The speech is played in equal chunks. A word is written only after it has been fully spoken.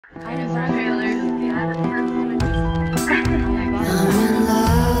I am trailers. I'm in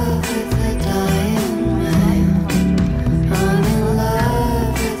love with the dying man. I'm in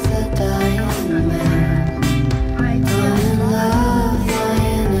love with the dying man. I'm in love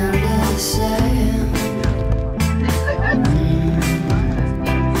lying in the sand.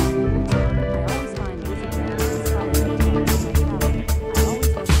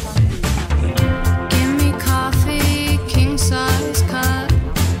 Give me coffee, king size cup.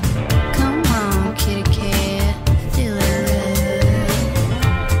 Come on, kitty cat, feel it red.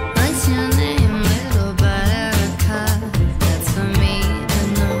 What's your name, little buttercup? That's for me to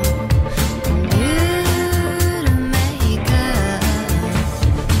know. You to make up.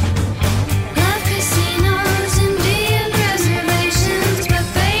 Love casinos, Indian reservations, but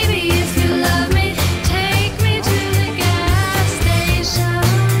baby, if you love me, take me to the gas station.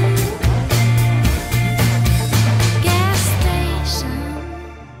 Gas station.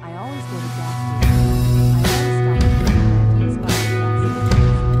 I always go to gas stations.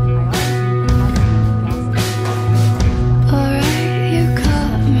 Alright, you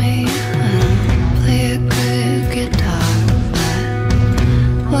caught me. Play a good guitar, but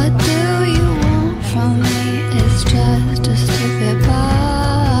what